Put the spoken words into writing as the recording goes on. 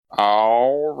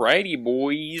Alrighty,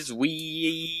 boys,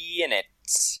 we in it.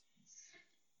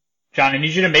 John, I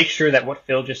need you to make sure that what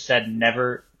Phil just said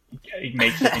never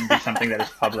makes it into something that is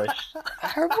published.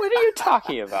 What are you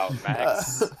talking about,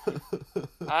 Max?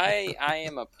 I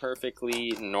am a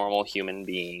perfectly normal human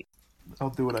being. I'll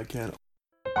do what I can.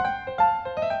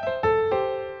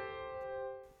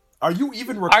 Are you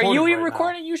even recording? Are you even right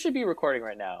recording? now? You should be recording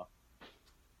right now.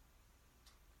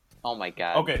 Oh my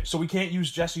god. Okay, so we can't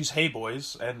use Jesse's "Hey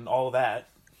Boys" and all that.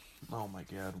 Oh my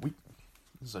god,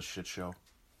 this is a shit show.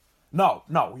 No,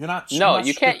 you're not. No, you're not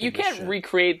you can't. You scripting this can't shit.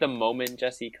 recreate the moment,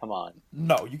 Jesse. Come on.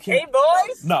 No, you can't. Hey,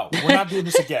 boys! No, we're not doing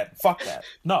this again. Fuck that.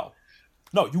 No,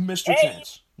 you missed your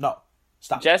chance. No,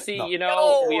 stop. Jesse, No.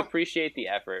 No. we appreciate the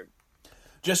effort.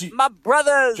 Jesse, My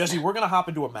brothers! Jesse, we're gonna hop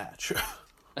into a match.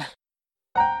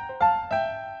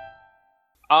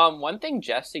 One thing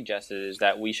Jess suggested is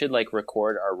that we should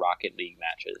record our Rocket League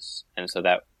matches, and so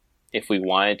that if we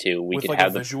wanted to, we With could a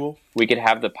have visual. we could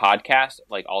have the podcast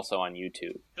also on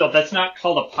YouTube. Phil, that's not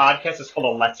called a podcast, it's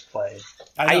called a Let's Play.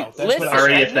 I know. That's listen, what I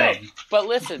already said. a thing. But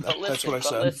listen, That's what I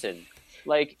said. listen.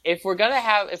 If we're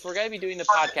gonna be doing the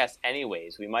podcast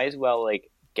anyways, we might as well be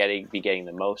getting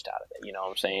the most out of it. You know what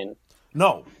I'm saying?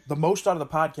 No, the most out of the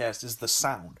podcast is the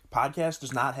sound. Podcast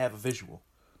does not have a visual.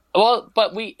 Well,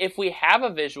 but if we have a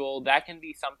visual, that can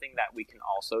be something that we can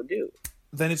also do.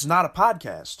 Then it's not a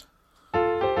podcast.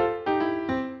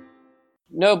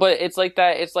 No, but it's like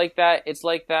that. It's like that.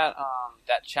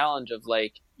 That challenge of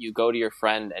you go to your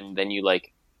friend and then you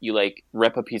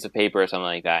rip a piece of paper or something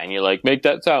like that, and you're like, make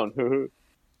that sound.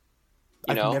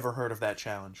 I've never heard of that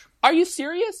challenge. Are you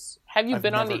serious? Have you I've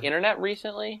been on the never- internet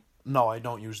recently? No, I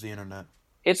don't use the internet.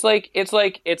 It's like,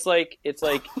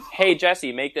 hey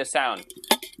Jesse, make this sound.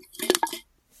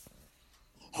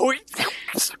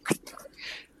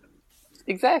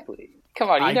 Exactly. Come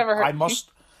on, you never heard. I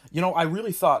must. I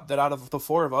really thought that out of the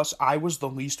four of us, I was the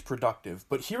least productive.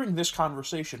 But hearing this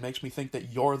conversation makes me think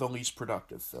that you're the least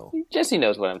productive, Phil. Jesse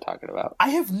knows what I'm talking about. I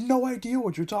have no idea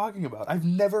what you're talking about. I've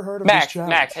never heard of this challenge.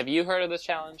 Max, have you heard of this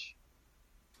challenge?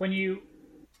 When you...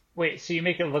 Wait, so you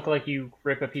make it look like you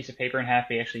rip a piece of paper in half,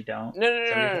 but you actually don't?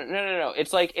 No.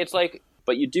 It's like,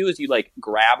 what you do is you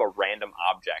grab a random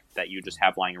object that you just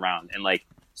have lying around and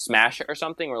smash it or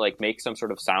something, or make some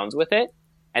sort of sounds with it,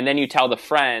 and then you tell the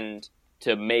friend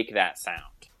to make that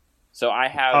sound. So I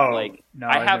have I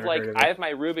have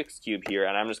my Rubik's Cube here,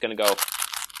 and I'm just gonna go.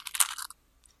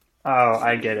 Oh,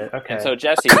 I get it. Okay. And so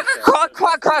Jesse, Quack,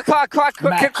 quack, quack, quack, quack,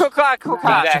 quack, quack, quack, quack.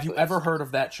 Max, Exactly. have you ever heard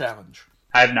of that challenge?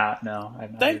 I have not. No, I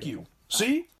have not. Thank you.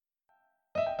 See?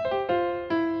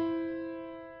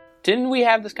 didn't we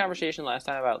have this conversation last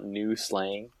time about new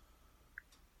slang?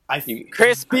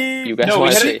 Crispy! You guys No,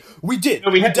 want we to had say? We did. No,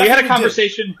 we had a definitely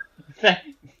conversation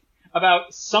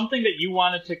about something that you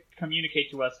wanted to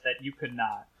communicate to us that you could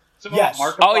not. Something Yes.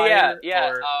 about Oh Markiplier yeah.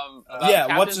 or- About Yeah,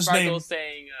 Captain what's his Sparkle name?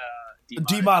 saying did.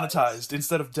 Demonetized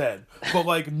instead of dead.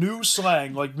 But new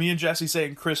slang, me and Jesse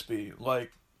saying crispy,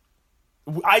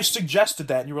 I suggested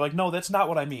that, and you were like, no, that's not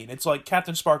what I mean. It's like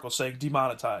Captain Sparkle saying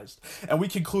demonetized. And we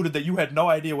concluded that you had no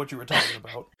idea what you were talking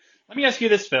about. Let me ask you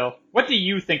this, Phil. What do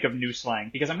you think of new slang?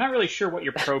 Because I'm not really sure what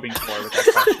you're probing for with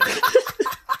that question.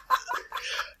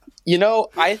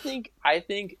 I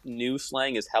think new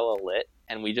slang is hella lit,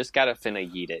 and we just gotta finna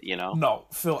yeet it, No,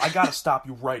 Phil, I gotta stop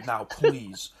you right now,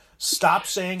 please. Stop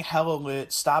saying hella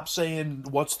lit. Stop saying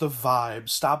what's the vibe.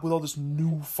 Stop with all this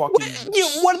new fucking...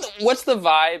 What's the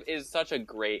vibe is such a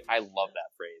great... I love that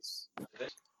phrase.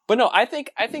 But no, I think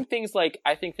things like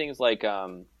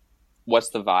what's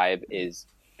the vibe is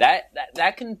that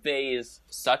conveys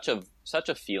such a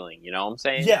feeling, you know what I'm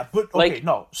saying? Yeah, but okay,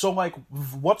 no. So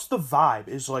what's the vibe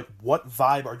is what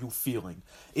vibe are you feeling?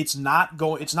 It's not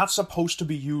supposed to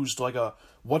be used like a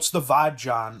what's the vibe,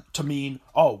 John, to mean,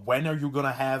 oh, when are you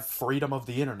gonna have freedom of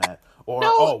the internet? Or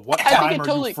what time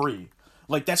are you free?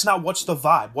 That's not what's the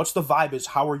vibe. What's the vibe is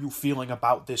how are you feeling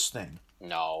about this thing?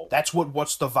 No. That's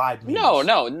what's the vibe means.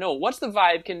 No. What's the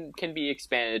vibe can be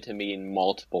expanded to mean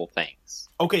multiple things.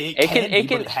 Okay, it can,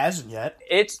 but it hasn't yet.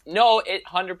 It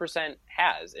 100%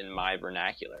 has in my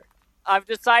vernacular. I've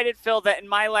decided, Phil, that in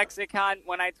my lexicon,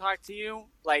 when I talk to you,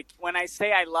 when I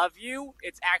say I love you,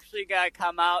 it's actually gonna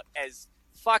come out as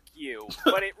fuck you,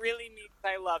 but it really means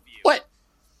I love you. What?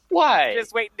 Why?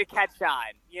 Just waiting to catch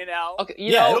on, Okay,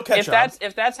 it'll catch on.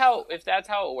 if that's how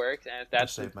it works, and if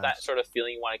that's that sort of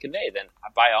feeling you want to convey, then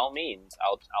by all means,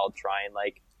 I'll try and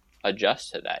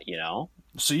adjust to that.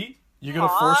 See, you're gonna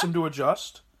force him to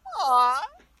adjust. Aww.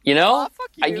 Aw, fuck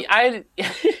you. I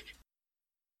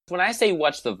when I say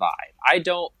what's the vibe, I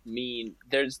don't mean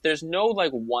there's no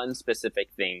one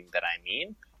specific thing that I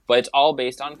mean, but it's all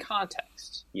based on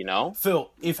context, you know? Phil,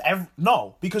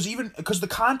 no, because the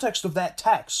context of that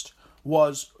text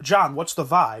was, John, what's the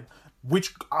vibe?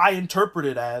 Which I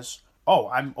interpreted as, oh,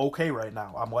 I'm okay right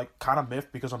now. I'm like kind of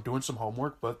miffed because I'm doing some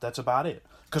homework, but that's about it.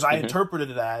 Because I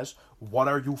interpreted it as, what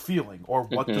are you feeling? Or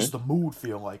what does the mood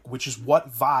feel like? Which is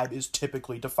what vibe is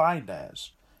typically defined as.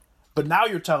 But now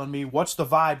you're telling me what's the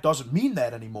vibe doesn't mean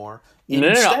that anymore. It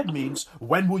instead means,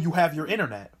 when will you have your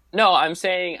internet? No, I'm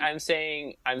saying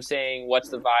what's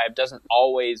the vibe doesn't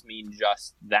always mean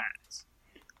just that.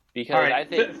 Because All right, I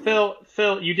think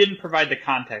Phil, you didn't provide the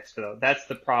context though. That's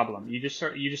the problem. You just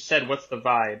said what's the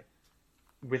vibe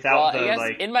without I guess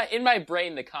like. in my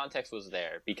brain the context was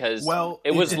there because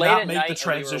it was did late not at make night the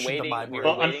transition and we were to waiting. my We were brain.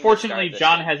 Well, waiting unfortunately, to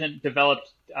start John this hasn't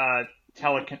developed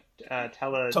Telepathy.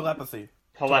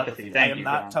 telepathy. I Thank am you,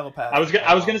 not John. telepathic.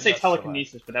 I was gonna say That's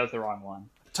telekinesis, but that was the wrong one.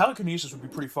 Telekinesis would be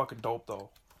pretty fucking dope, though.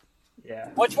 Yeah.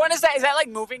 Which one is that? Is that like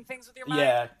moving things with your mind?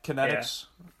 Yeah, kinetics.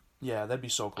 Yeah, that'd be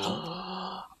so cool.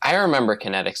 I remember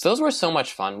kinetics. Those were so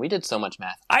much fun. We did so much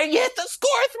math. I hit the score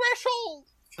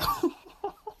threshold.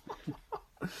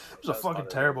 It was a fucking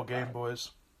terrible game,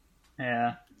 boys.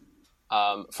 Yeah.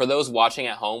 For those watching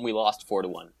at home, we lost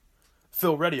 4-1.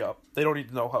 Phil, ready up. They don't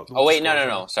even know how. Oh wait,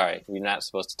 no. Sorry, we're not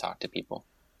supposed to talk to people.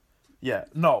 Yeah,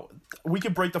 no. We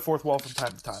can break the fourth wall from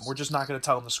time to time. We're just not going to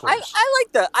tell them the scores.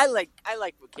 I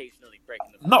like occasionally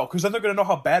breaking them. No, because then they're going to know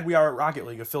how bad we are at Rocket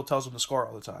League if Phil tells them the score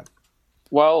all the time.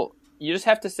 Well, you just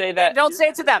have to say that. Don't say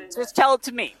it to them. Just tell it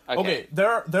to me. Okay,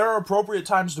 there are appropriate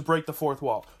times to break the fourth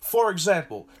wall. For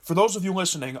example, for those of you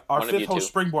listening, our One of fifth you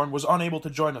host two. Springborn was unable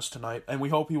to join us tonight, and we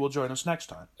hope he will join us next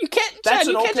time. You can't. That's Chad,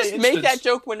 an you can't okay just make instance. that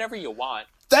joke whenever you want.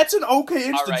 That's an okay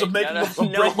instance All right, of making no, of no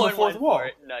breaking the one fourth went wall. for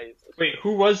it. Nice. Wait,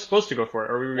 who was supposed to go for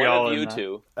it? Or were we One all of in you that?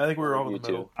 two. I think we were all in You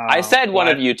the middle. two. I said one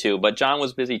well, of you two, but John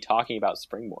was busy talking about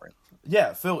Springborn.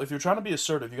 Yeah, Phil, if you're trying to be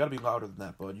assertive, you got to be louder than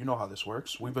that, bud. You know how this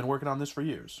works. We've been working on this for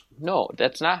years. No,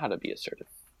 that's not how to be assertive.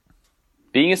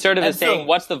 Being assertive And is saying, Phil-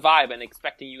 what's the vibe, and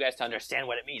expecting you guys to understand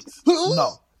what it means.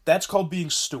 No, that's called being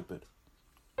stupid.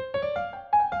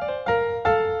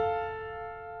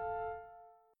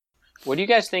 What do you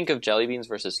guys think of jelly beans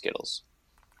versus Skittles?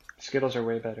 Skittles are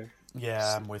way better.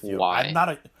 Yeah, I'm with you. Why?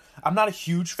 I'm not a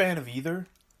huge fan of either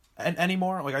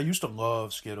anymore. Like, I used to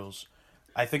love Skittles.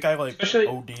 I think I Especially-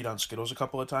 OD'd on Skittles a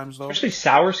couple of times though. Especially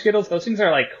sour Skittles. Those things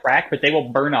are like crack, but they will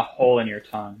burn a hole in your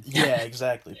tongue. Yeah,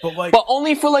 exactly. But like, But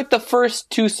only for like the first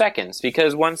 2 seconds,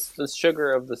 because once the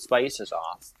sugar of the spice is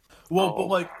off. but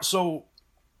like, so,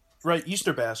 right?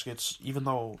 Easter baskets, even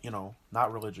though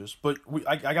not religious, but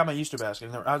I got my Easter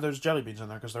basket and there's jelly beans in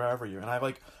there because they're every year, and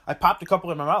I popped a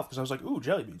couple in my mouth because I was like, ooh,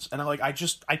 jelly beans, and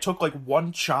I took like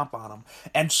one chomp on them,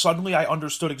 and suddenly I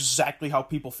understood exactly how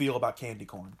people feel about candy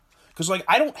corn. Because, like,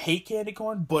 I don't hate candy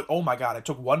corn, but, oh my god, I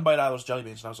took one bite out of those jelly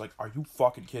beans, and I was like, are you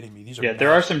fucking kidding me? These are Yeah,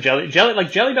 there are some Jelly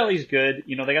Belly's good.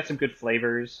 They got some good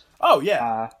flavors. Oh,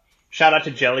 yeah. Shout out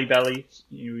to Jelly Belly.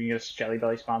 You can get us a Jelly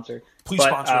Belly sponsor. Please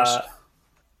sponsor us.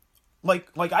 Like,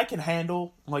 I can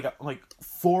handle,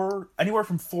 anywhere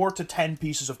from 4 to 10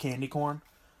 pieces of candy corn.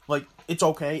 Like, it's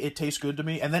okay. It tastes good to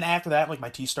me. And then after that, like, my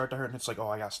teeth start to hurt, and it's like, oh,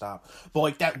 I gotta stop. But,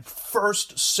 like, that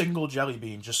first single jelly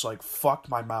bean just, like, fucked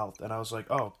my mouth. And I was like,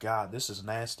 oh, God, this is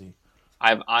nasty.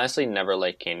 I've honestly never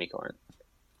liked candy corn.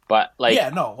 But, like... Yeah,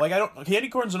 no. Like, candy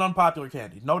corn's an unpopular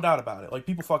candy. No doubt about it. Like,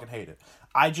 people fucking hate it.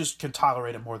 I just can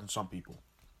tolerate it more than some people.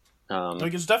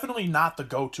 Like, it's definitely not the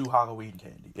go-to Halloween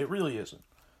candy. It really isn't.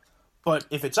 But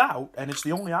if it's out, and it's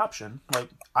the only option, like,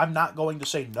 I'm not going to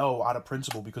say no out of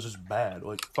principle because it's bad.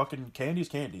 Like, fucking candy's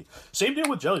candy. Same deal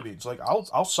with jelly beans. Like,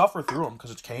 I'll suffer through them because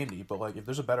it's candy, but, like, if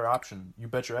there's a better option, you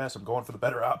bet your ass I'm going for the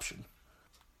better option.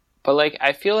 But, like,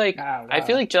 I feel like wow.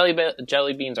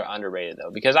 jelly beans are underrated, though.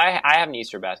 Because I have an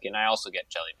Easter basket, and I also get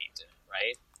jelly beans in it,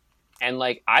 right? And,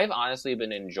 like, I've honestly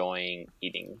been enjoying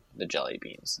eating the jelly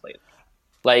beans lately.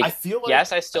 Like, I feel like...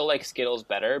 yes, I still like Skittles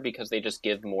better because they just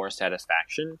give more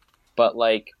satisfaction. But,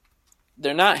 like,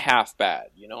 they're not half bad,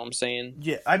 you know what I'm saying?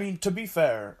 Yeah, I mean, to be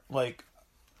fair, like,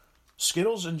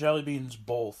 Skittles and jelly beans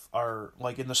both are,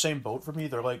 like, in the same boat for me.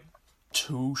 They're, like,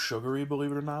 too sugary,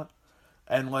 believe it or not.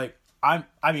 And, like, I'm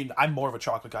more of a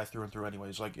chocolate guy through and through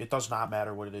anyways. Like, it does not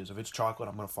matter what it is. If it's chocolate,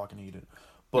 I'm gonna fucking eat it.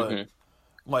 But,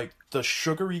 like, the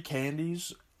sugary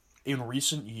candies in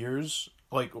recent years,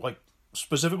 like,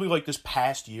 specifically, like, this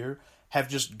past year, have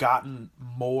just gotten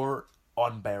more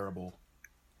unbearable.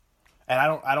 And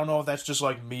I don't know if that's just,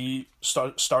 like, me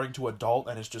starting to adult,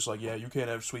 and it's just like, yeah, you can't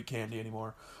have sweet candy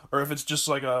anymore. Or if it's just,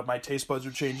 like, my taste buds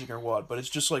are changing or what. But it's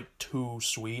just, like, too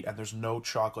sweet, and there's no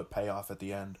chocolate payoff at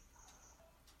the end.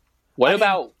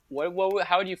 How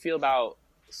would you feel about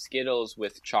Skittles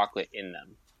with chocolate in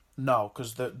them? No,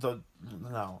 because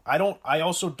no, I don't. I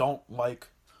also don't like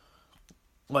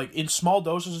in small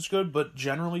doses it's good, but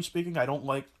generally speaking, I don't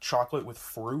like chocolate with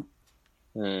fruit.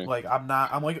 Like I'm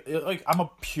not. I'm like I'm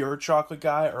a pure chocolate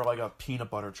guy or like a peanut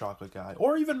butter chocolate guy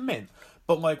or even mint.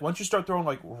 But like once you start throwing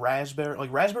like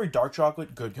raspberry dark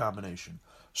chocolate, good combination.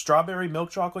 Strawberry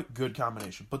milk chocolate, good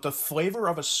combination. But the flavor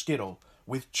of a Skittle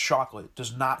with chocolate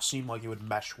does not seem like it would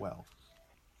mesh well.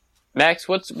 Max,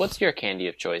 what's your candy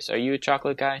of choice? Are you a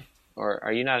chocolate guy or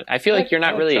are you not? I feel like you're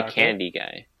not really a candy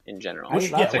guy in general. I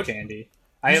eat lots of candy.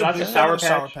 I eat lots of Sour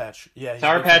Patch. Yeah,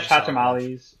 Sour Patch, hot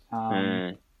tamales.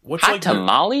 What's hot like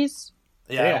tamales?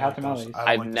 Yeah, hot tamales.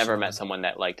 I've never met someone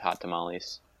that liked hot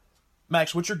tamales.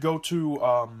 Max, what's your go-to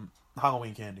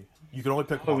Halloween candy? You can only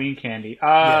pick Halloween one. candy.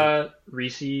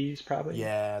 Reese's probably.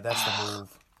 Yeah, that's the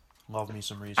move. Love me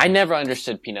some Reese's. I never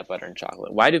understood peanut butter and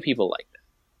chocolate. Why do people like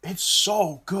that? It's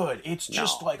so good. It's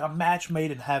just like a match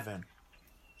made in heaven.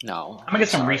 No. I'm gonna get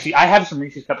some Reese's. I have some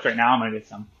Reese's cups right now. I'm gonna get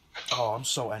some. Oh, I'm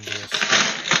so envious.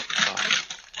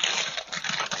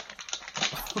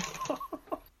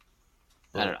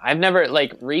 I don't know. I've never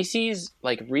Reese's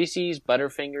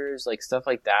Butterfingers, like stuff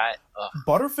like that. Ugh.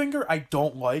 Butterfinger I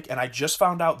don't like, and I just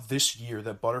found out this year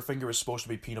that Butterfinger is supposed to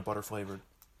be peanut butter flavored.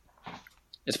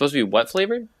 It's supposed to be what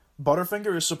flavored?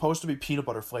 Butterfinger is supposed to be peanut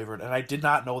butter flavored, and I did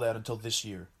not know that until this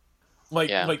year.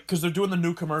 Because they're doing the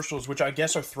new commercials, which I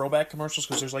guess are throwback commercials,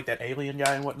 because there's like that alien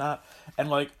guy and whatnot, and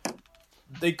like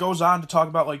it goes on to talk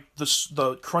about like the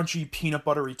crunchy peanut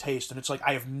buttery taste, and it's like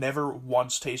I have never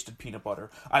once tasted peanut butter.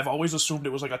 I've always assumed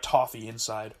it was like a toffee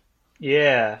inside.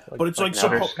 Yeah, but it's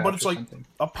like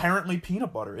apparently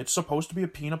peanut butter. It's supposed to be a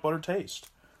peanut butter taste,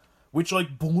 which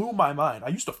like blew my mind. I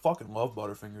used to fucking love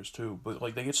Butterfingers too, but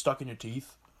like they get stuck in your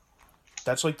teeth.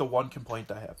 That's like the one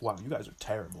complaint I have. Wow, you guys are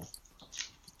terrible.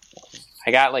 I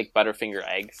got like Butterfinger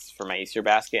eggs for my Easter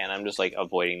basket, and I'm just like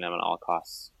avoiding them at all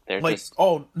costs. They're like, just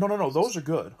oh no, those are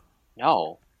good.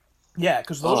 No. Yeah,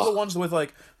 because those are the ones with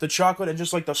like the chocolate and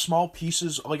just like the small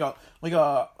pieces, like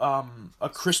a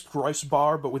crisp rice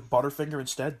bar, but with Butterfinger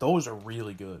instead. Those are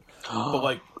really good. But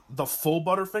like the full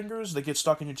Butterfingers that get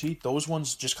stuck in your teeth, those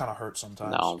ones just kind of hurt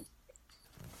sometimes. No.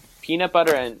 Peanut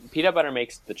butter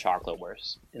makes the chocolate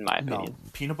worse, in my opinion.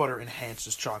 No, peanut butter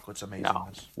enhances chocolate's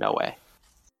amazingness. No way.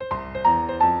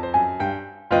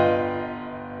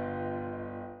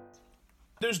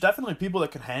 There's definitely people that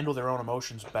can handle their own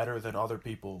emotions better than other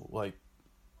people. Like,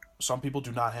 some people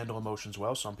do not handle emotions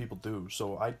well, some people do.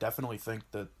 So I definitely think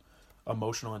that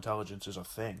emotional intelligence is a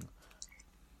thing.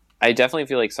 I definitely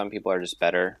feel like some people are just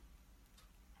better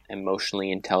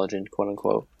emotionally intelligent, quote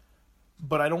unquote.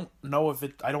 But I don't know if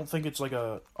I don't think it's like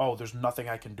there's nothing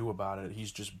I can do about it.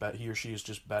 He or she is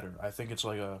just better. I think it's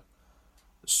like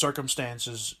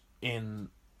circumstances in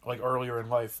like earlier in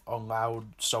life allowed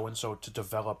so-and-so to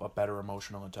develop a better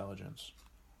emotional intelligence.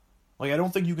 Like, I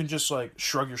don't think you can just like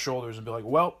shrug your shoulders and be like,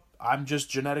 well, I'm just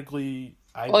genetically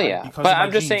because of my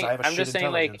genes, I have a shit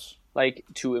intelligence. Like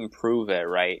to improve it,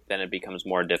 right? Then it becomes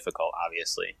more difficult,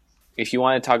 obviously. If you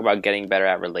want to talk about getting better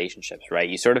at relationships, right?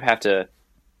 You sort of have to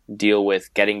deal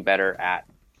with getting better at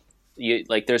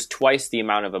there's twice the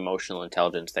amount of emotional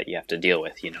intelligence that you have to deal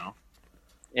with, you know?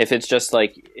 If it's just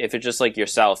like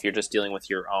yourself, you're just dealing with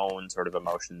your own sort of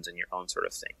emotions and your own sort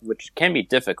of thing, which can be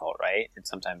difficult, right? And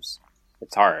sometimes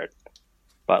it's hard.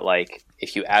 But like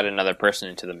if you add another person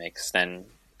into the mix, then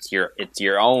it's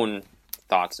your own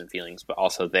thoughts and feelings, but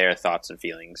also their thoughts and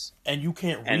feelings. And you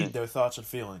can't read their thoughts and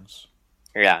feelings.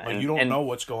 Yeah, like, you don't know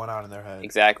what's going on in their head.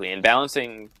 Exactly, and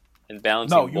balancing.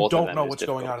 No, you don't know what's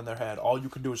going on in their head. All you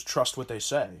can do is trust what they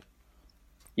say.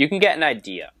 You can get an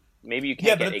idea. Maybe you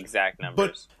can't get exact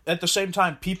numbers. But at the same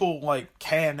time, people like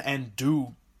can and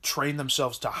do train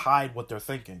themselves to hide what they're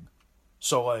thinking.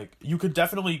 So like you could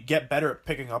definitely get better at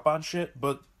picking up on shit,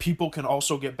 but people can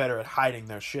also get better at hiding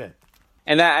their shit.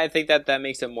 And I think that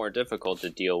makes it more difficult to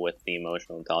deal with the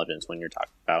emotional intelligence when you're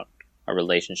talking about a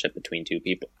relationship between two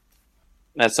people.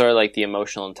 That's sort of like the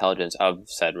emotional intelligence of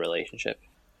said relationship.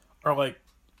 Or like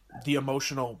the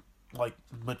emotional like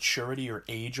maturity or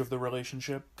age of the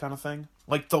relationship kind of thing.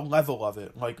 Like the level of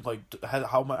it. Like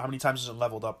how many times is it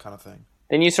leveled up kind of thing.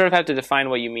 Then you sort of have to define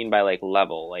what you mean by like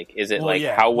level. Like is it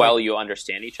how well you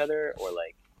understand each other, or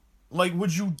like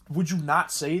would you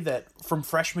not say that from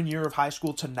freshman year of high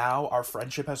school to now our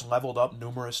friendship has leveled up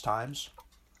numerous times?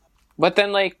 But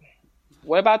then like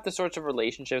what about the sorts of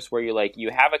relationships where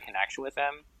you have a connection with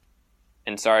them?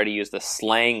 And sorry to use the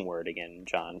slang word again,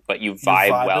 John, but you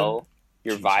vibe well.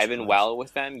 You're vibing well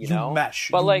with them, you know. Mesh.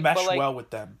 But you mesh well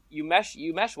with them. You mesh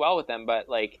well with them, but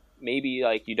like maybe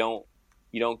like you don't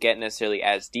get necessarily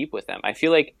as deep with them. I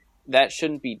feel like that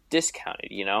shouldn't be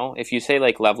discounted, you know? If you say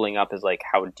like leveling up is like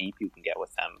how deep you can get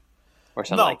with them or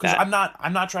something like that. No, because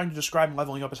I'm not trying to describe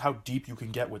leveling up as how deep you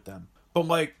can get with them. But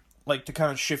like to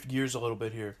kind of shift gears a little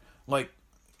bit here, like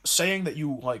saying that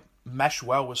you like mesh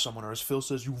well with someone, or as Phil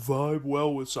says, you vibe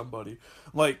well with somebody.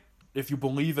 Like if you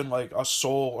believe in like a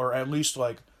soul or at least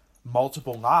like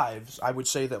multiple lives, I would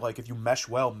say that like if you mesh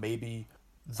well, maybe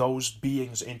those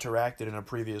beings interacted in a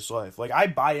previous life. Like I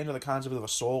buy into the concept of a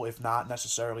soul, if not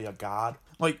necessarily a god.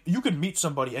 Like you could meet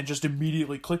somebody and just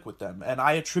immediately click with them, and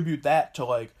I attribute that to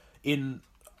like in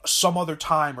some other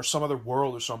time or some other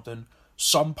world or something,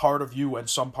 some part of you and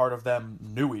some part of them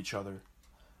knew each other.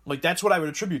 Like that's what I would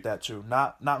attribute that to.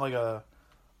 Not like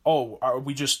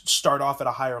we just start off at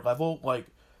a higher level. Like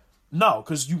no,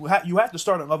 because you have to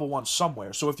start at level 1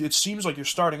 somewhere. So if it seems like you're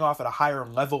starting off at a higher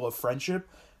level of friendship,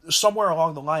 somewhere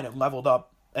along the line it leveled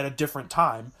up at a different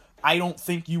time. I don't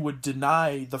think you would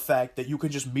deny the fact that you can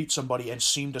just meet somebody and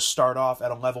seem to start off at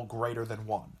a level greater than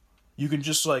 1. You can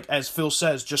just, like, as Phil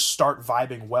says, just start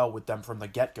vibing well with them from the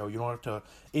get-go. You don't have to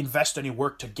invest any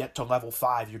work to get to level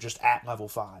 5. You're just at level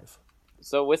 5.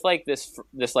 So with, like, this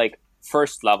like,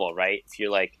 first level, right?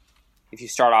 If you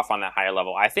start off on that higher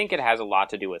level, I think it has a lot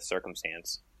to do with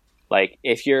circumstance. Like,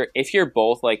 if you're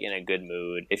both, like, in a good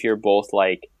mood, if you're both,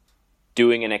 like,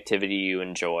 doing an activity you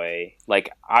enjoy, like,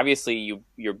 obviously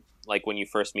you're like, when you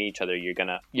first meet each other,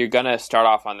 you're gonna start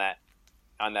off on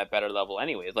that better level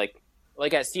anyways.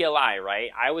 Like at CLI,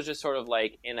 right? I was just sort of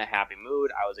like in a happy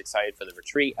mood. I was excited for the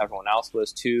retreat. Everyone else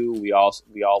was too. We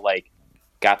all like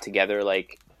got together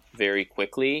like very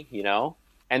quickly, you know?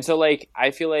 And so like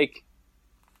I feel like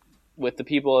with the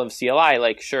people of CLI,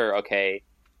 like sure, okay,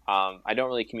 I don't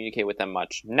really communicate with them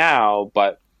much now,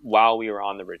 but while we were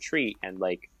on the retreat and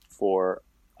like for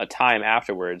a time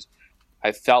afterwards,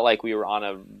 I felt like we were on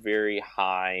a very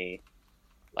high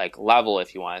like level,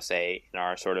 if you want to say, in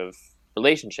our sort of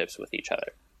relationships with each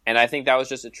other. And I think that was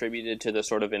just attributed to the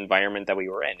sort of environment that we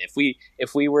were in.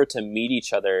 If we were to meet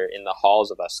each other in the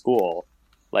halls of a school,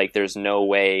 like there's no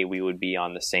way we would be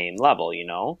on the same level, you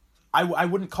know? I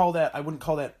wouldn't call that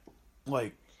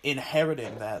like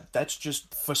inheriting that. That's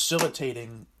just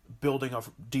facilitating building a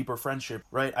deeper friendship,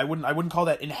 right? I wouldn't call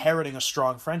that inheriting a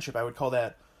strong friendship. I would call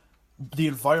that the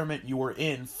environment you were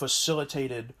in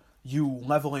facilitated you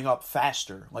leveling up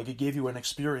faster. Like it gave you an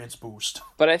experience boost.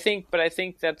 But I think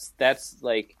that's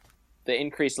like the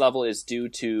increased level is due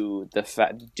to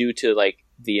like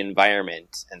the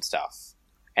environment and stuff,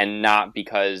 and not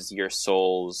because your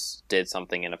souls did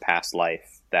something in a past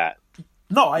life that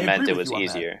I meant agree it with was you on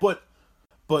easier. That.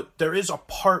 But there is a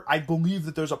part, I believe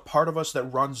that there's a part of us that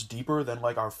runs deeper than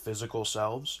like our physical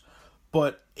selves.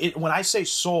 But when I say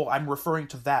soul, I'm referring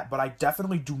to that, but I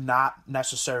definitely do not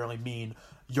necessarily mean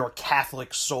your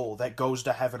Catholic soul that goes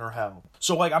to heaven or hell.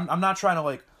 So like I'm not trying to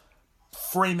like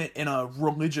frame it in a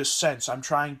religious sense.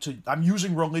 I'm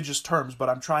using religious terms, but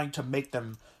I'm trying to make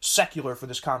them secular for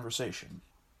this conversation.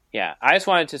 Yeah, I just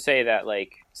wanted to say that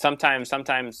like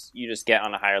sometimes you just get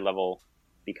on a higher level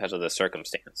because of the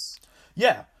circumstance.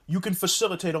 Yeah, you can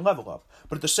facilitate a level up,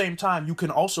 but at the same time, you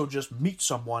can also just meet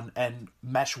someone and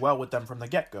mesh well with them from the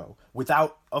get-go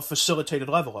without a facilitated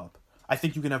level up. I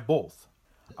think you can have both.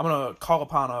 I'm going to call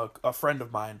upon a friend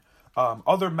of mine,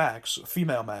 other Max,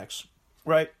 female Max,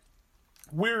 right?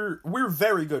 We're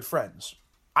very good friends.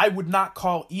 I would not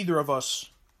call either of us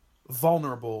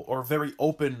vulnerable or very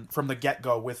open from the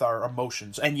get-go with our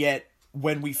emotions, and yet,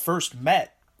 when we first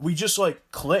met, we just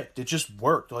like clicked. It just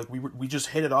worked. Like we just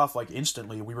hit it off like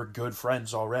instantly. We were good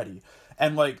friends already.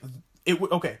 And like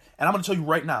okay. And I'm gonna tell you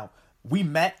right now, we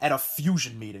met at a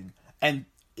fusion meeting. And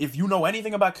if you know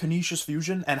anything about Canisius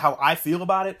Fusion and how I feel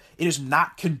about it, it is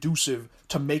not conducive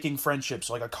to making friendships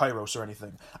like a Kairos or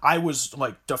anything. I was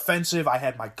like defensive. I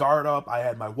had my guard up. I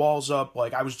had my walls up.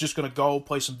 Like I was just gonna go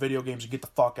play some video games and get the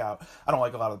fuck out. I don't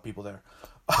like a lot of the people there.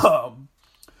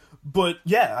 But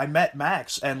yeah, I met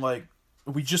Max and like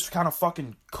we just kind of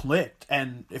fucking clicked.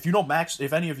 And if you know Max,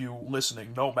 if any of you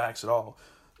listening know Max at all,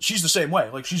 she's the same way.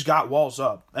 Like she's got walls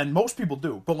up, and most people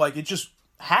do. But like it just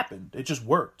happened. It just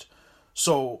worked.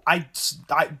 So I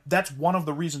that's one of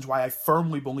the reasons why I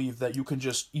firmly believe that you can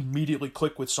just immediately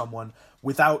click with someone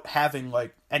without having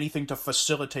like anything to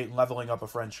facilitate leveling up a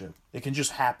friendship. It can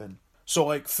just happen. So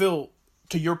like Phil,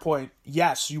 to your point,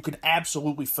 yes, you can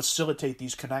absolutely facilitate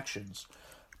these connections.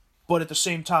 But at the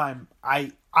same time,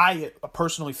 I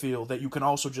personally feel that you can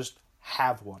also just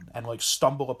have one and like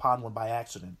stumble upon one by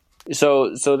accident.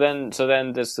 So then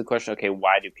this is the question, okay,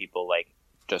 why do people like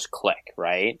just click,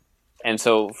 right? And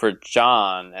so for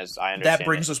John, as I understand that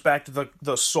brings us back to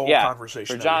the soul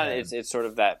conversation. For John, it's sort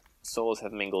of that souls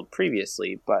have mingled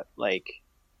previously, but like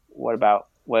what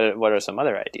are some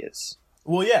other ideas?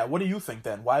 Well, yeah. What do you think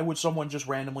then? Why would someone just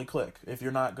randomly click if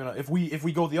you're not gonna? If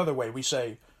we go the other way, we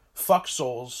say fuck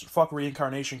souls, fuck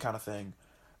reincarnation kind of thing,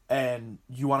 and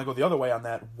you want to go the other way on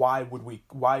that. Why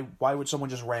would someone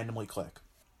just randomly click?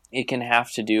 It can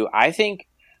have to do. I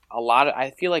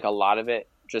feel like a lot of it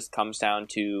just comes down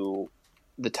to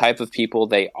the type of people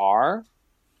they are,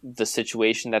 the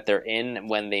situation that they're in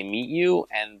when they meet you,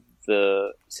 and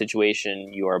the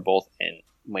situation you are both in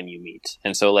when you meet.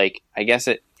 And so, like, I guess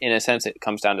in a sense, it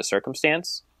comes down to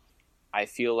circumstance. I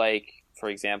feel like, for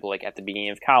example, like at the beginning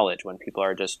of college, when people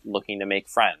are just looking to make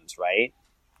friends, right?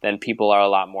 Then people are a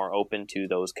lot more open to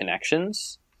those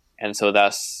connections. And so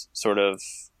thus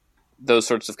those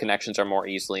sorts of connections are more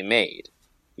easily made,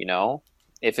 you know?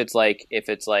 If it's like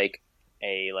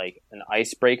an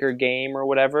icebreaker game or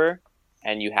whatever,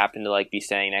 and you happen to like be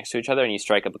standing next to each other and you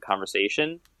strike up a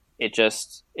conversation,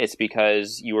 it's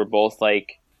because you were both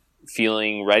like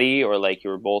feeling ready, or like you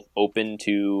were both open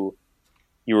to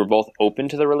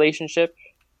the relationship,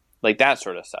 like that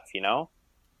sort of stuff, you know?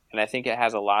 And I think it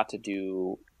has a lot to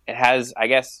do. It has, I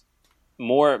guess,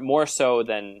 more so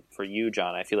than for you,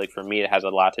 John. I feel like for me, it has a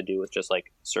lot to do with just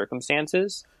like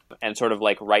circumstances and sort of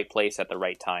like right place at the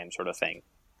right time sort of thing.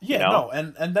 Yeah, you know?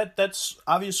 no, and that's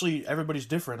obviously everybody's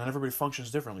different and everybody functions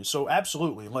differently. So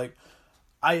absolutely, like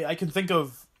I can think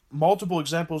of multiple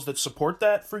examples that support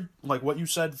that for like what you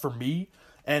said for me,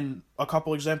 and a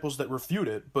couple examples that refute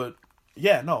it. But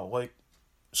yeah, no, like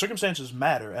circumstances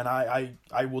matter, and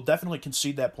I will definitely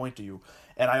concede that point to you.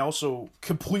 And I also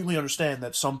completely understand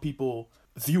that some people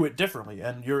view it differently,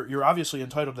 and you're obviously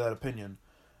entitled to that opinion.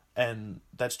 And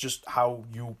that's just how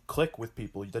you click with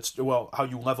people. That's how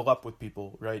you level up with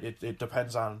people, right? It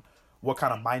depends on what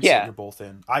kind of mindset you're both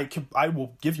in. I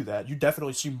will give you that. You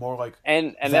definitely seem more like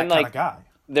and that then kind like of guy.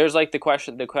 There's like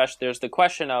there's the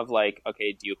question of like,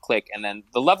 okay, do you click? And then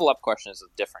the level up question is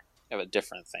a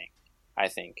different thing, I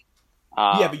think.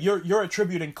 Yeah, but you're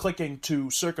attributing clicking to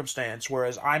circumstance,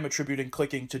 whereas I'm attributing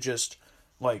clicking to just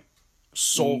like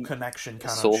soul connection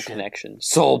kind of soul shit. connection,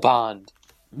 soul bond.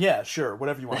 Yeah, sure,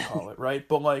 whatever you want to call it, right?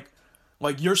 But like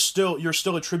you're still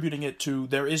attributing it to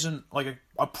there isn't like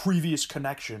a previous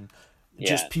connection.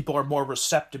 Just people are more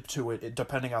receptive to it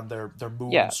depending on their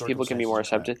mood. Yeah, and circumstances. people can be more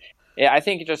receptive. Yeah, I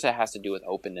think it just has to do with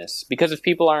openness. Because if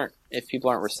people aren't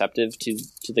receptive to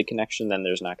the connection, then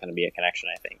there's not going to be a connection,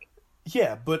 I think.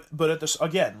 Yeah, but at this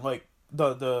again, like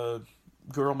the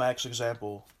Girl Max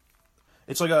example,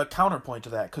 it's like a counterpoint to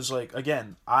that, because like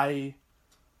again, I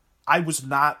was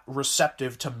not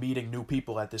receptive to meeting new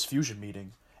people at this fusion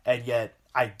meeting, and yet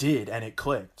I did, and it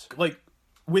clicked. Like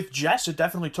with Jess, it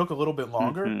definitely took a little bit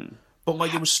longer, but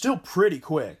like it was still pretty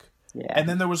quick. Yeah. And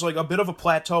then there was like a bit of a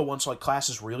plateau once like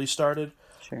classes really started.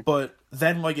 Sure. But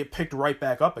then like it picked right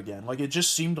back up again. Like it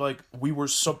just seemed like we were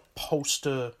supposed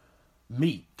to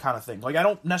meet kind of thing. Like I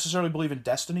don't necessarily believe in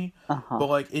destiny, but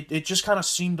like it just kind of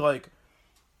seemed like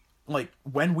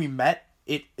when we met,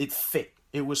 it fit.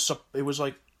 It was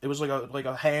like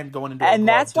a hand going into a And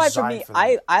glove that's why for me,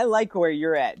 designed them. I like where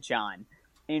you're at, John,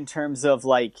 in terms of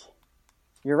like,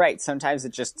 you're right. Sometimes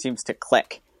it just seems to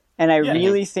click. And I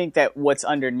really think that what's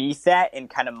underneath that, and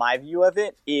kind of my view of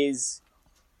it, is,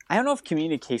 I don't know if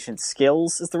communication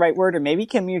skills is the right word, or maybe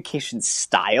communication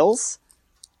styles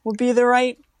would be the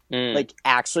right, like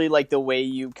actually like the way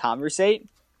you conversate,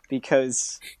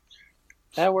 because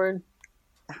That word?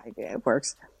 it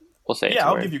works. We'll say Yeah,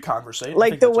 I'll give you conversate. I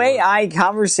Like think the that's a way word. I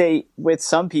conversate with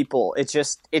some people, it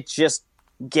just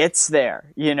gets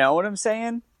there. You know what I'm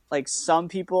saying? Like some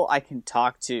people I can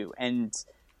talk to, and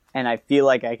I feel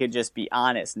like I could just be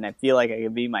honest, and I feel like I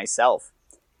could be myself.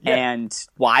 Yeah. And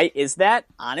why is that?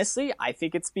 Honestly, I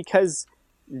think it's because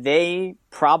they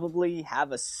probably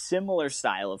have a similar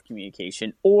style of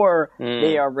communication, or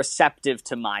they are receptive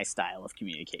to my style of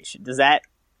communication. Does that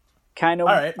kind of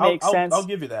All right, make sense? I'll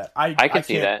give you that. I can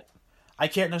see that. I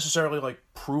can't necessarily like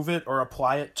prove it or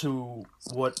apply it to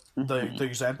what the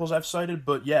examples I've cited,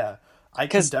 but yeah, I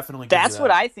can definitely. That's give you what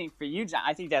that. I think for you, John.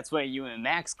 I think that's why you and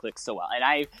Max click so well.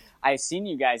 And I've seen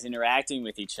you guys interacting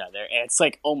with each other, and it's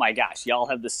like, oh my gosh, y'all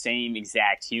have the same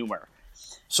exact humor.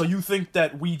 So you think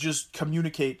that we just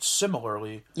communicate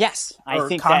similarly? Yes, I or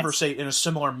think conversate in a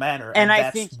similar manner, and I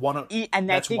that's think one of and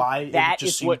that's think why that it just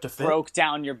is seemed what to fit. broke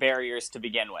down your barriers to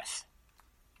begin with.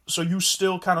 So you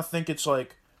still kind of think it's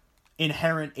like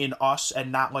inherent in us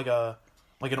and not like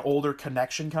an older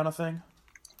connection kind of thing,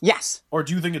 Yes. or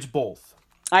do you think it's both?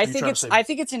 I you think trying it's to say- I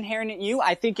think it's inherent in you.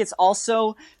 I think it's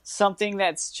also something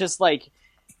that's just like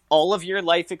all of your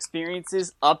life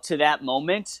experiences up to that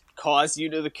moment cause you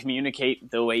to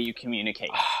communicate the way you communicate.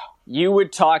 You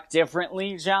would talk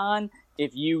differently, John,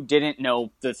 if you didn't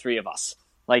know the three of us.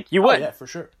 Like, you would. Oh, yeah, for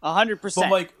sure.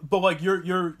 100%. But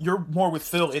you're more with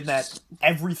Phil in that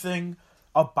everything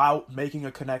about making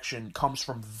a connection comes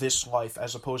from this life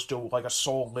as opposed to like a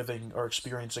soul living or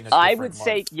experiencing a different I would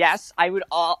say life. yes. I would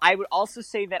also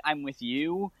say that I'm with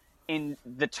you in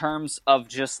the terms of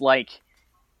just like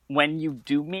when you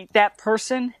do meet that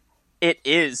person, it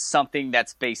is something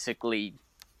that's basically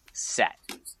set.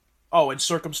 Oh, and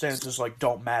circumstances like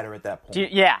don't matter at that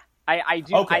point. Yeah. I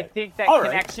do. Okay. I think that All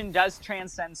right. connection does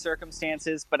transcend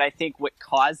circumstances, but I think what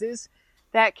causes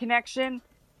that connection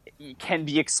can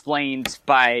be explained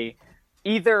by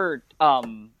either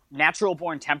natural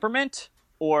born temperament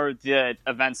or the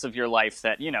events of your life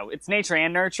that, it's nature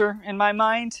and nurture in my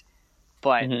mind.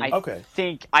 But I Okay.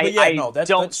 think But yeah, no,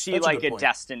 don't see that's a like good a point.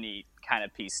 destiny kind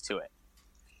of piece to it.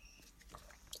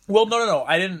 Well, no.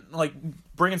 I didn't like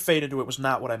bringing fate into it was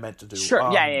not what I meant to do.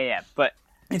 Sure. Yeah. But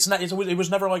It's not. It was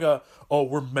never like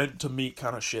we're meant to meet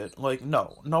kind of shit. Like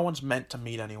no one's meant to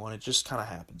meet anyone. It just kind of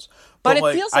happens. But it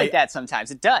feels like that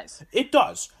sometimes. It does. It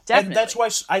does, Definitely. and that's why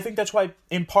I think that's why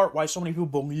in part why so many people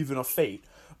believe in a fate.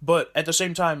 But at the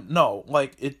same time, no,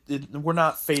 like we're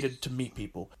not fated to meet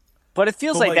people. But it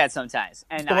feels But, like that sometimes.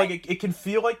 And But like it can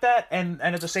feel like that, and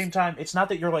at the same time, it's not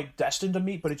that you're like destined to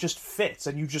meet, but it just fits,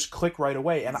 and you just click right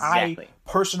away. And Exactly. I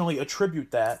personally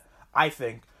attribute that, I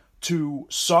think, to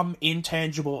some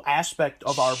intangible aspect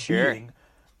of our Sure. being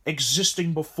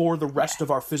existing before the rest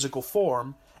of our physical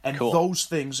form, and Cool. those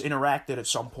things interacted at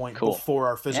some point Cool. before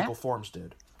our physical Yeah. forms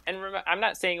did. And remember, I'm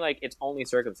not saying like it's only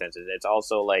circumstances. It's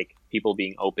also like people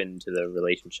being open to the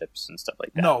relationships and stuff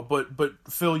like that. No, but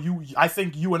Phil, I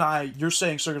think you and you're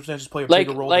saying circumstances play a Like-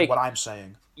 bigger role like- than what I'm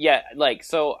saying. Yeah, like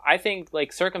so I think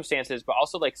like circumstances, but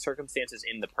also like circumstances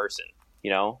in the person.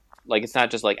 Like it's not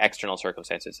just like external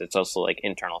circumstances; it's also like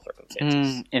internal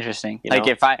circumstances. Interesting. you Like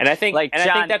know? if I and I think like and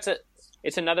John, I think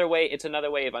it's another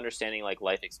way of understanding like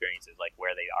life experiences, like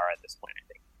where they are at this point. I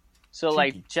think. so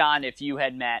like Cheeky. John, if you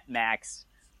had met Max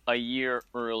a year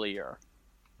earlier,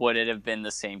 would it have been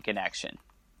the same connection?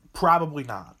 Probably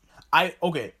not. I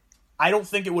don't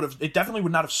think it would have. It definitely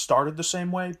would not have started the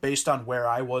same way based on where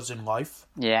I was in life.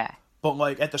 Yeah. But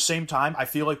like at the same time, I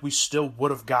feel like we still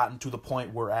would have gotten to the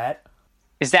point we're at.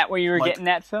 Is that where you were Like- getting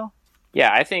at, Phil?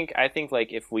 Yeah, I think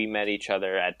like if we met each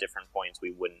other at different points, we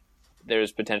wouldn't.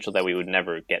 There's potential that we would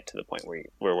never get to the point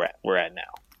where we're at now.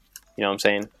 You know what I'm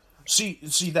saying? See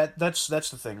that's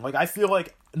the thing. Like I feel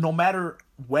like no matter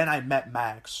when I met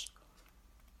Max,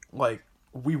 like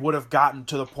we would have gotten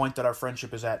to the point that our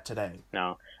friendship is at today.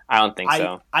 No, I don't think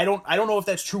so. I don't know if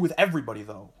that's true with everybody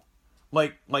though.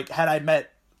 Like had I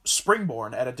met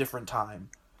Springborn at a different time,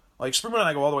 like Springborn and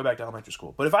I go all the way back to elementary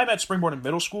school. But if I met Springborn in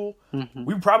middle school,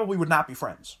 we probably would not be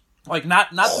friends. Like not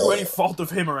through any fault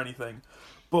of him or anything,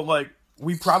 but like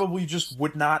we probably just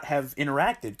would not have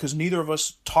interacted because neither of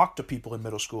us talked to people in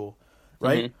middle school,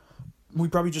 right? We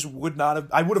probably just would not have.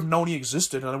 I would have known he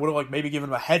existed, and I would have like maybe given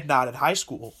him a head nod in high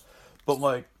school, but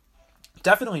like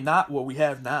definitely not what we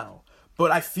have now. But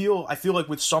I feel like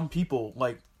with some people,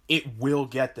 like it will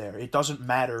get there. It doesn't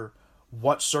matter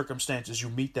what circumstances you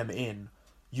meet them in,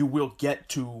 you will get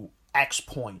to X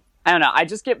point. I don't know. I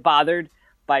just get bothered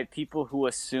by people who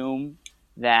assume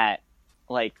that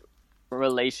like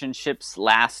relationships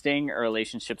lasting or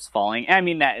relationships falling. I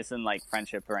mean that isn't like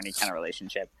friendship or any kind of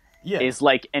relationship. Yeah. Is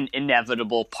like an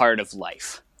inevitable part of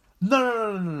life.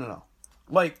 No.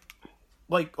 Like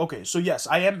okay, so yes,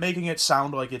 I am making it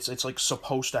sound like it's like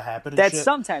supposed to happen. And That's shit.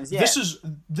 sometimes, yeah.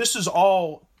 This is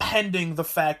all pending the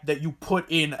fact that you put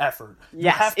in effort. You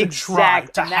Yes, have to try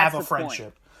exact- to and have that's a the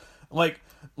friendship. Like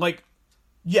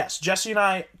yes, Jesse and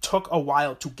I took a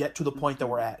while to get to the point that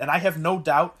we're at, and I have no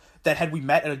doubt that had we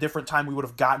met at a different time, we would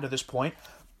have gotten to this point.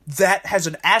 That has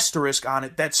an asterisk on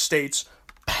it that states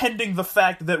pending the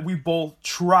fact that we both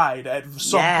tried at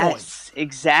some point. Yes,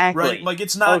 exactly. Right? Like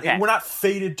it's not Okay. we're not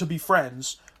fated to be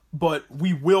friends, but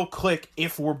we will click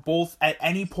if we're both at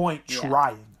any point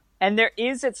trying. And there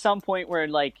is at some point where,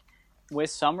 like, with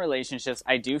some relationships,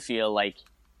 I do feel like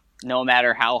no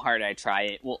matter how hard I try,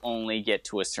 it will only get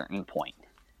to a certain point.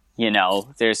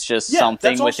 There's just Yeah,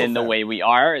 something that's also within the fair. way we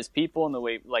are as people and the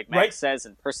way, like Max Right. says,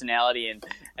 and personality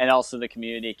and also the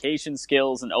communication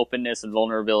skills and openness and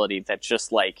vulnerability that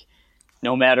just, like,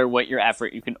 no matter what your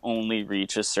effort, you can only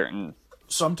reach a certain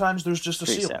Sometimes there's just a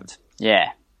ceiling. precept.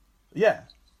 Yeah. Yeah.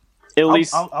 At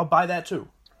least, I'll buy that too.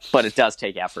 but it does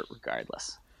take effort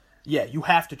regardless. Yeah, you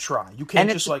have to try. You can't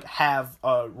And just it's- like have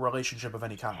a relationship of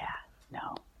any kind. Yeah.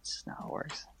 No, it's just not how it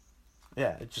works.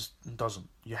 Yeah, it just doesn't.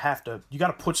 You got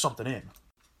to put something in.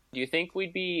 Do you think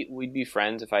we'd be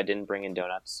friends if I didn't bring in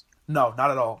donuts? No,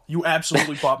 not at all. You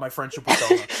absolutely bought my friendship with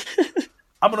donuts.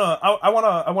 I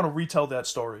wanna retell that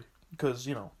story because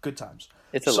good times.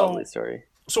 It's a lovely story.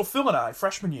 So Phil and I,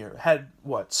 freshman year, had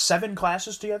 7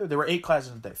 classes together? There were 8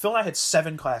 classes in a day. Phil and I had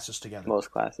 7 classes together.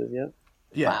 Most classes, yep.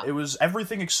 Yeah, wow. It was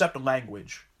everything except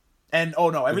language. And,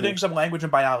 everything except language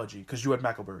and biology, because you had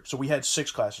Mecklenburg. So we had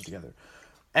 6 classes together.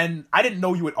 And I didn't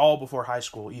know you at all before high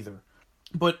school, either.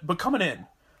 But coming in,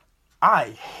 I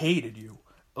hated you.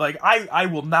 Like, I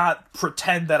will not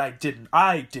pretend that I didn't.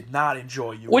 I did not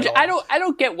enjoy you Which at all. I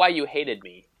don't get why you hated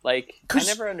me. Like, I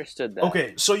never understood that.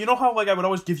 Okay, so you know how, I would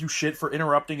always give you shit for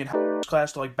interrupting in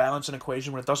class to, balance an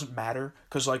equation when it doesn't matter?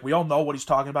 Because, we all know what he's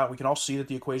talking about. We can all see that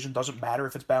the equation doesn't matter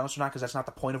if it's balanced or not, because that's not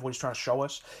the point of what he's trying to show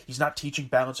us. He's not teaching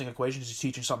balancing equations. He's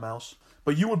teaching something else.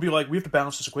 But you would be like, we have to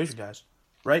balance this equation, guys.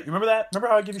 Right? You remember that? Remember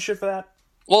how I give you shit for that?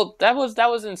 Well, that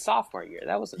was in sophomore year.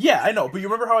 That was Yeah, I know. But you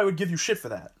remember how I would give you shit for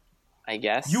that? I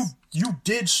guess. You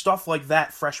did stuff like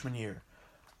that freshman year.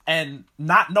 And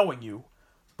not knowing you,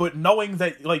 but knowing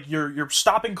that you're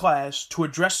stopping class to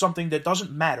address something that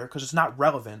doesn't matter because it's not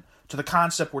relevant to the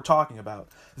concept we're talking about,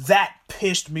 that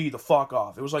pissed me the fuck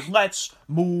off. It was like, let's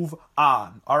move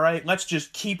on, all right? Let's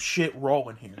just keep shit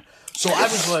rolling here. So I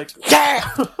was like...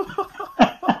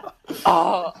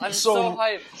 Oh, I'm so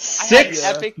hyped.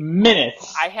 6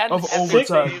 minutes. I had of an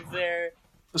epic overtime. save there.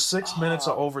 6 minutes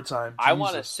of overtime. I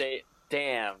want to say,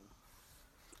 damn.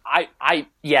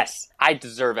 Yes, I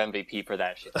deserve MVP for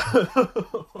that shit.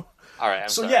 All right, I'm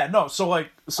sorry.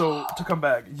 So to come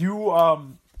back,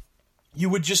 you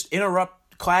would just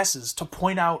interrupt classes to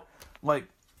point out like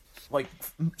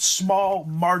small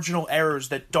marginal errors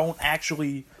that aren't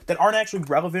actually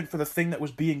relevant for the thing that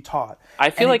was being taught. I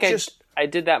feel like I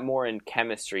did that more in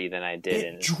chemistry than I did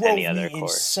in any other course. It drove me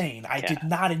insane. I did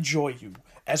not enjoy you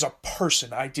as a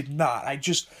person. I did not. I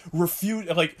just refused.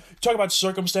 Talk about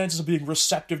circumstances of being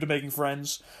receptive to making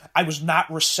friends. I was not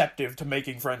receptive to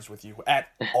making friends with you at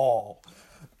all.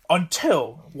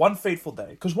 Until one fateful day.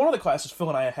 Because one of the classes Phil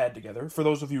and I had together, for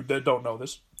those of you that don't know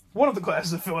this, one of the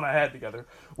classes that Phil and I had together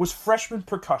was freshman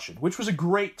percussion, which was a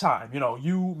great time.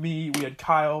 You, me, we had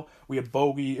Kyle, we had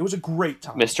Bogey. It was a great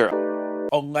time.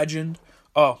 A legend.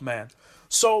 Oh, man.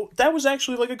 So that was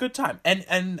actually a good time.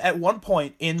 And at one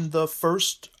point in the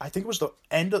first, I think it was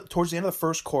towards the end of the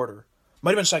first quarter,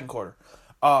 might have been second quarter,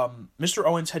 Mr.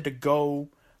 Owens had to go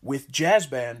with jazz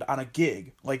band on a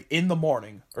gig, in the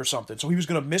morning or something. So he was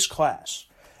going to miss class.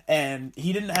 And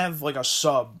he didn't have, a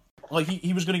sub.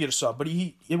 He was going to get a sub, but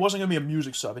it wasn't going to be a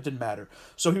music sub. It didn't matter.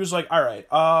 So he was like, all right,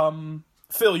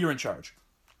 Phil, you're in charge.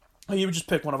 He would just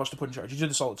pick one of us to put in charge. He did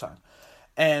this all the time.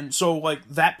 And so,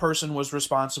 that person was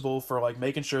responsible for,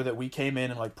 making sure that we came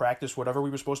in and, practiced whatever we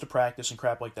were supposed to practice and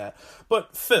crap like that.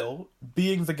 But Phil,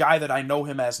 being the guy that I know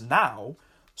him as now,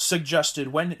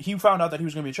 suggested when he found out that he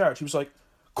was going to be in charge, he was like,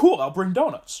 cool, I'll bring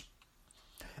donuts.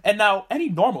 And now, any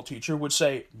normal teacher would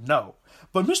say no.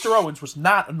 But Mr. Owens was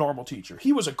not a normal teacher.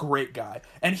 He was a great guy.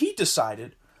 And he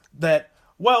decided that,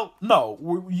 well,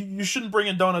 no, you shouldn't bring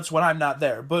in donuts when I'm not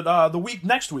there. But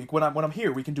next week, when I'm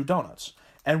here, we can do donuts.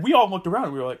 And we all looked around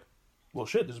and we were like, well,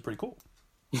 shit, this is pretty cool.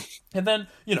 And then,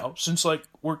 since,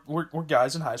 we're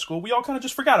guys in high school, we all kind of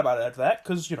just forgot about it after that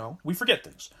because, we forget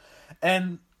things.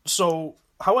 And so,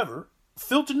 however,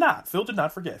 Phil did not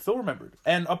forget. Phil remembered.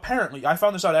 And apparently, I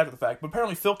found this out after the fact, but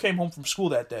apparently Phil came home from school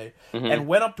that day and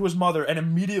went up to his mother and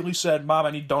immediately said, Mom,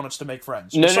 I need donuts to make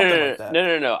friends. No.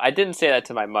 I didn't say that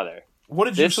to my mother. What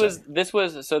did you say?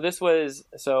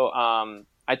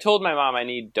 I told my mom I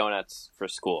need donuts for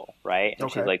school, right?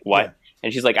 And she's like, "What?" Yeah.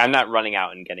 And she's like, "I'm not running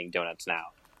out and getting donuts now."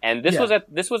 And this was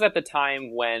at the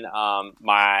time when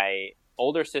my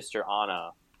older sister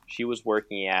Anna, she was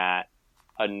working at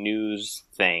a news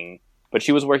thing, but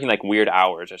she was working weird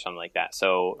hours or something like that.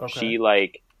 So she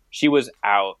was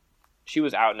out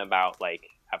and about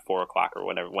at 4:00 or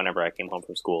whatever whenever I came home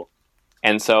from school.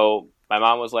 And so my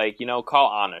mom was like,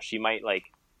 call Anna. She might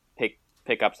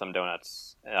pick up some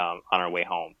donuts on her way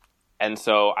home. And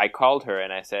so I called her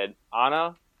and I said,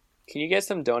 Anna, can you get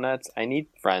some donuts? I need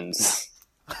friends.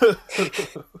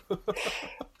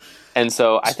 And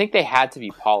so I think they had to be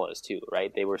Paula's too,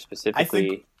 right? They were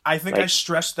specifically... I think I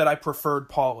stressed that I preferred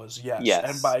Paula's, yes.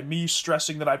 And by me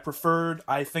stressing that I preferred,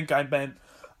 I think I meant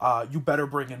you better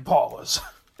bring in Paula's.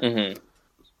 Mm-hmm.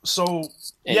 So,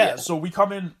 so we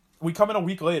come in a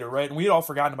week later, right? And we had all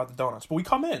forgotten about the donuts. But we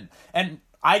come in, and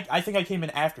I think I came in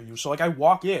after you. So, I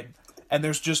walk in, and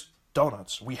there's just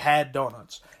donuts. We had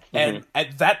donuts. Mm-hmm. And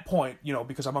at that point,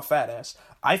 because I'm a fat ass,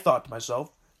 I thought to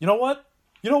myself, you know what?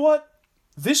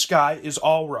 This guy is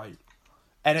all right.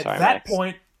 And at that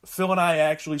point, Phil and I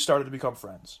actually started to become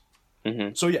friends.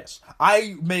 Mm-hmm. So yes,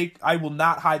 I will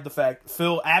not hide the fact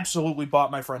Phil absolutely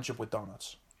bought my friendship with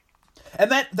donuts.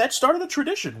 And that started a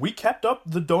tradition. We kept up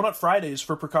the Donut Fridays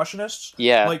for percussionists.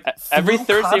 Yeah, like every through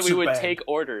Thursday we concert would band. take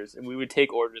orders, and we would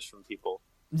take orders from people.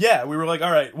 Yeah, we were like,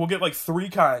 all right, we'll get like 3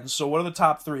 kinds. So what are the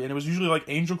top 3? And it was usually like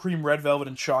Angel Cream, Red Velvet,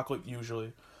 and Chocolate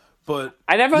usually. But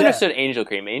I never yeah. understood Angel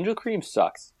Cream. Angel Cream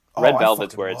sucks. Oh, Red I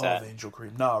Velvet's fucking where it's love at. Angel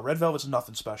Cream. No, Red Velvet's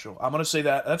nothing special. I'm gonna say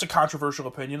that. That's a controversial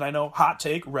opinion, I know. Hot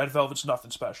take, Red Velvet's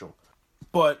nothing special.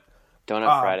 But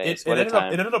Donut Fridays. it What a ended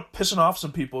time. it ended up pissing off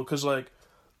some people because like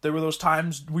there were those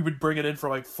times we would bring it in for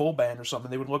like full band or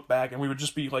something. They would look back and we would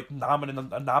just be like nomming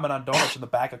on donuts in the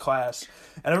back of class,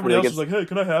 and everybody else was like, "Hey,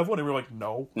 can I have one?" And we were like,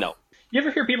 "No." No. You ever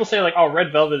hear people say like, "Oh,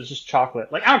 Red Velvet is just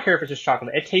chocolate"? Like, I don't care if it's just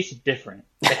chocolate. It tastes different.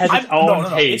 It has its own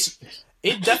taste.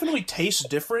 It definitely tastes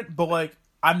different, but like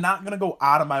I'm not gonna go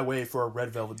out of my way for a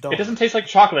Red Velvet donut. It doesn't taste like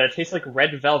chocolate. It tastes like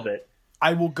red velvet.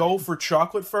 I will go for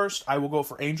chocolate first. I will go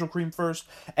for Angel Cream first.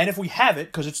 And if we have it,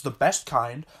 because it's the best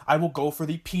kind, I will go for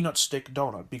the peanut stick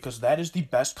donut, because that is the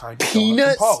best kind of donut.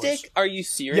 Peanut from Paula's. stick? Are you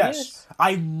serious? Yes.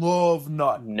 I love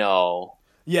nut. No.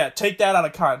 Yeah, take that out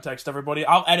of context, everybody.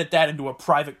 I'll edit that into a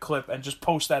private clip and just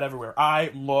post that everywhere. I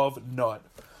love nut.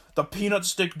 The peanut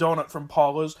stick donut from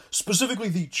Paula's, specifically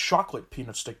the chocolate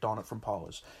peanut stick donut from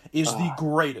Paula's, is the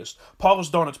greatest. Paula's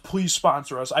Donuts, please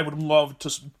sponsor us. I would love to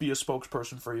be a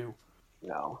spokesperson for you.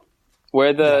 No.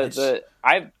 Where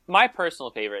my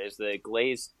personal favorite is the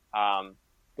glazed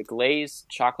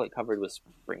chocolate covered with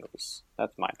sprinkles.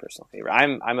 That's my personal favorite.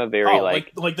 I'm a very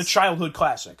like the childhood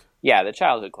classic. Yeah, the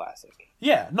childhood classic.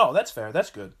 Yeah, no, that's fair. That's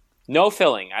good. No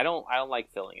filling. I don't like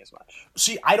filling as much.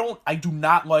 See, I do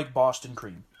not like Boston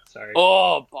cream. Sorry.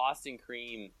 Oh, Boston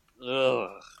cream. Ugh.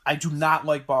 I do not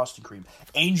like Boston cream.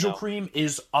 Angel No. cream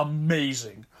is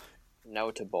amazing.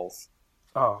 No to both.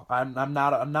 Oh, I'm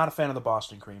not a fan of the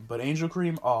Boston cream, but Angel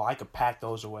cream, oh, I could pack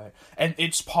those away. And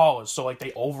it's Paula's, so like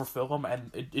they overfill them,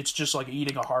 and it's just like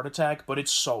eating a heart attack, but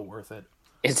it's so worth it.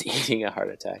 It's eating a heart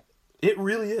attack. It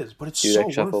really is, but it's Do so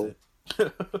that shuffle. worth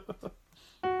it.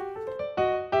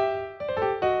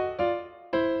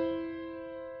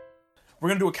 We're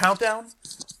gonna do a countdown.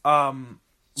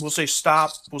 We'll say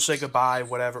stop. We'll say goodbye.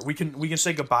 Whatever. We can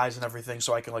say goodbyes and everything,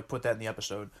 so I can like put that in the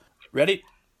episode. Ready?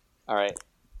 All right.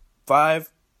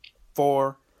 5,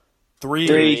 4, 3,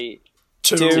 3,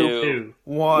 2, 2,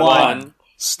 1.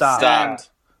 Stop. Stop.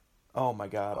 Oh my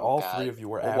god! All God. 3 of you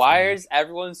were after Why me. is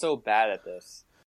everyone so bad at this?